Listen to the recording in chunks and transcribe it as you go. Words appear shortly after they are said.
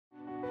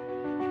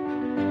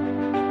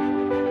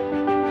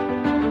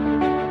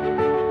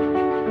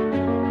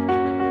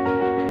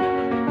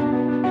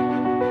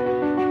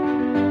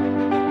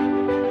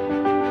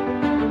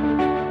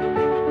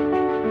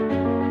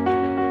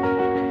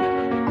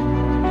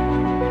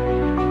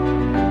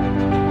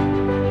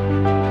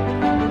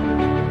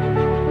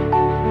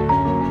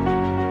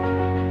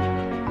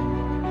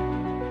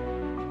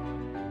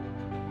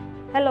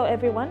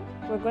everyone.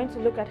 We're going to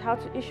look at how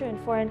to issue in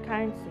foreign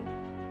currency.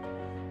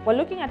 We're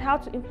looking at how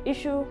to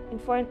issue in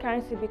foreign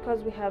currency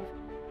because we have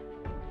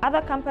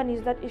other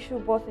companies that issue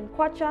both in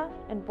kwacha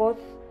and both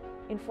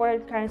in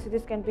foreign currency.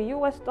 This can be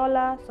US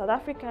dollar, South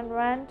African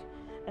rand,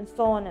 and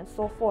so on and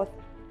so forth.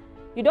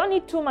 You don't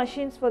need two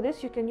machines for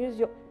this. You can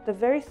use the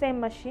very same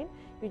machine.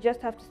 You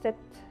just have to set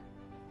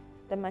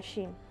the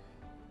machine.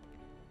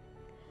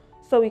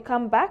 So we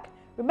come back.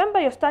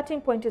 Remember, your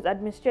starting point is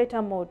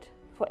administrator mode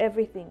for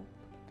everything.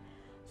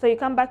 So you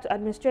come back to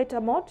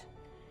administrator mode.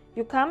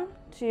 You come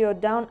to your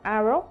down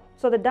arrow.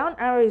 So the down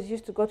arrow is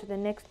used to go to the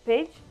next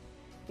page.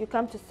 You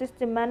come to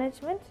system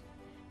management.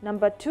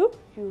 Number 2,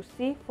 you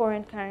see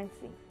foreign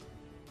currency.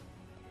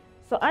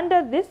 So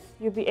under this,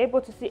 you'll be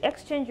able to see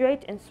exchange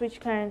rate and switch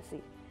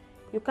currency.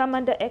 You come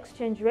under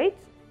exchange rate.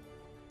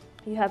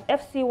 You have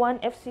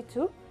FC1,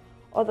 FC2,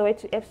 all the way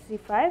to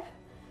FC5.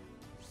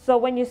 So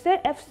when you say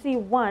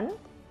FC1,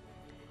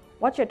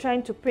 what you're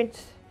trying to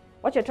print,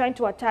 what you're trying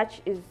to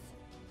attach is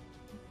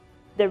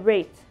the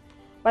rate.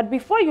 But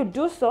before you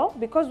do so,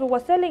 because we were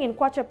selling in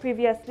kwacha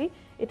previously,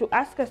 it will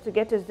ask us to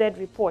get a Z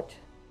report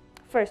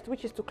first,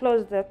 which is to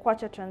close the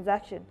kwacha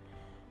transaction.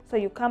 So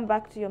you come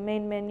back to your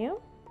main menu.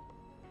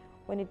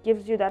 When it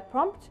gives you that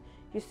prompt,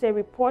 you say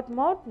report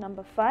mode,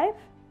 number 5,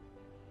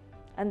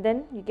 and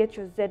then you get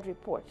your Z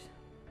report.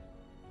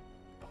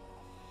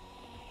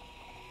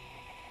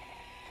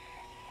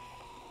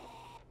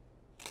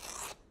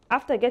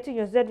 After getting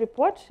your Z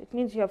report, it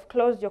means you have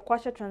closed your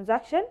kwacha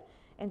transaction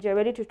and you're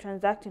ready to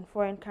transact in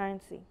foreign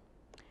currency.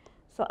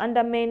 So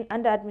under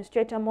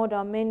administrator mode,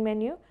 our main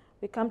menu,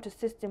 we come to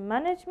system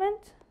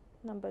management,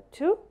 number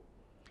 2.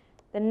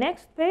 The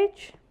next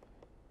page,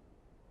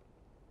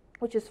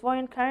 which is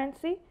foreign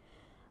currency,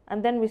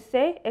 and then we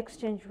say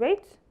exchange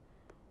rate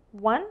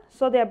 1.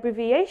 So the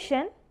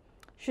abbreviation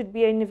should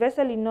be a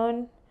universally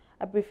known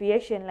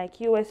abbreviation like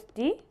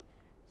USD.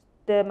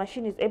 The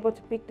machine is able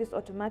to pick this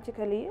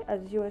automatically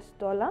as US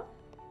dollar.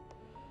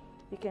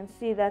 You can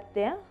see that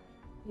there,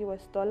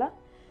 US dollar.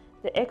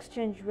 The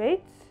exchange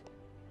rate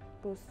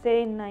will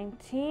say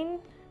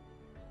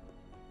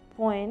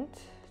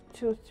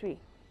 19.23.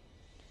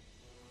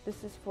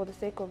 This is for the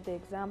sake of the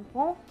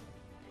example.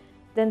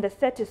 Then the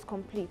set is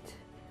complete.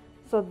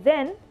 So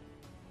then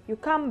you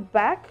come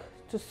back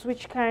to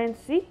switch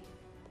currency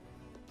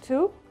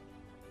to,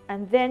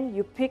 and then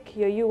you pick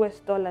your US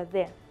dollar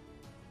there.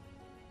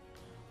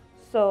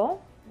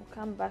 So we'll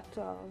come back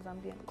to our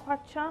Zambian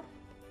kwacha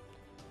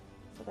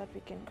so that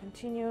we can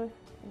continue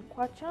in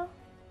kwacha.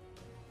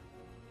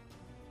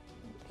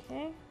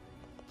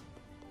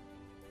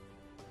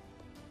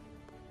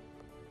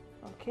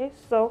 Okay,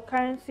 so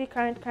currency,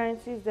 current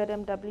currency,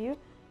 ZMW,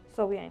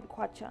 so we are in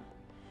kwacha.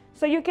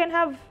 So you can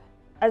have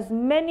as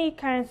many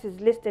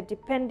currencies listed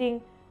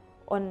depending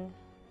on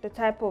the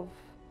type of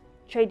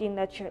trading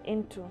that you're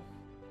into.